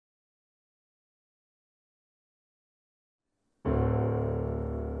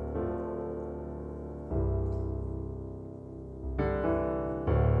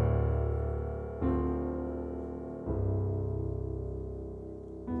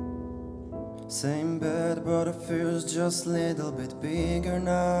Same bed, but it feels just a little bit bigger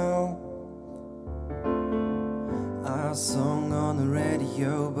now. Our song on the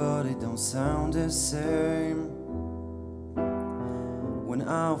radio, but it don't sound the same. When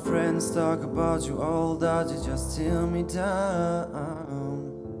our friends talk about you all that, you just tear me down.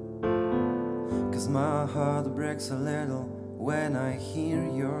 Cause my heart breaks a little when I hear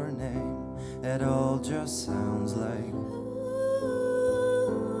your name. It all just sounds like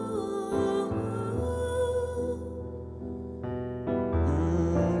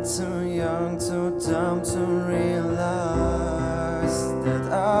too young, too dumb to realize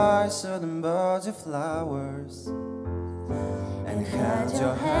that I shouldn't bought you flowers and had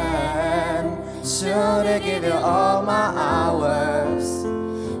your hand. Should I give you all my hours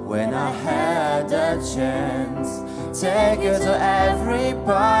when I had the chance? Take you to every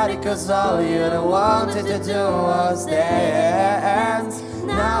party, cause all you wanted to do was dance.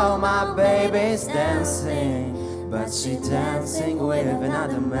 Now my baby's dancing, but she dancing with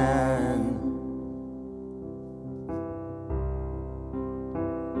another man.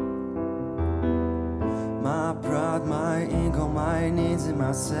 My pride, my ego, my needs and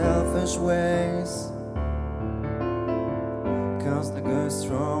my selfish ways. Cause the good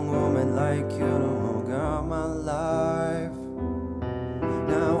strong woman like you no longer my life.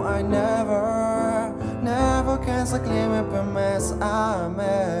 Now I never can clean up a mess I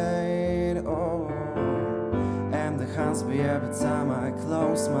made. Oh, and the hands be every time I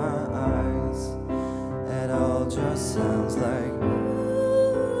close my eyes. It all just sounds like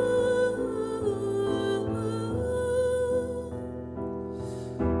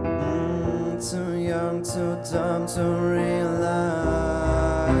too young, too dumb to realize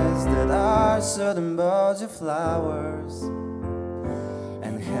that I shouldn't bought you flowers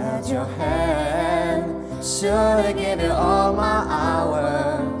and had your hand. Should I give you all my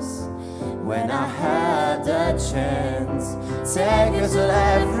hours when I had the chance? Take you to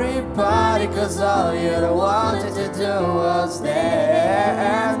every party, cause all you wanted to do was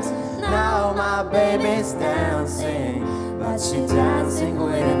dance. Now my baby's dancing, but she dancing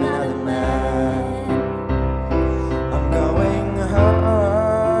with another man. I'm going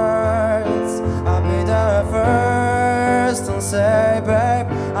hurt. I'll be the first to say, babe,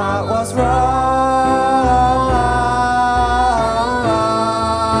 I was wrong.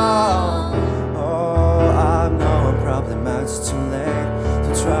 Oh, I know I'm probably much too late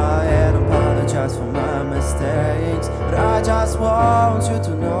to try and apologize for my mistakes, but I just want you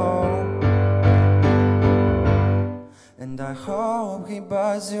to know. And I hope he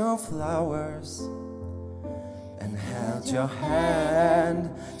buys you flowers and held your hand.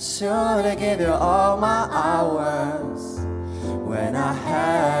 Should I give you all my hours when I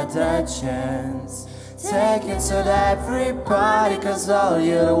had the chance? Take you to every party, cause all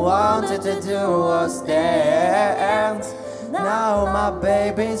you wanted to do was dance. Now my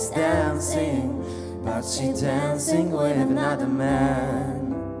baby's dancing, but she dancing with another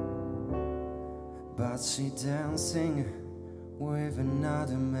man. But she dancing with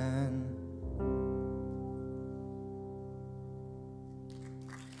another man.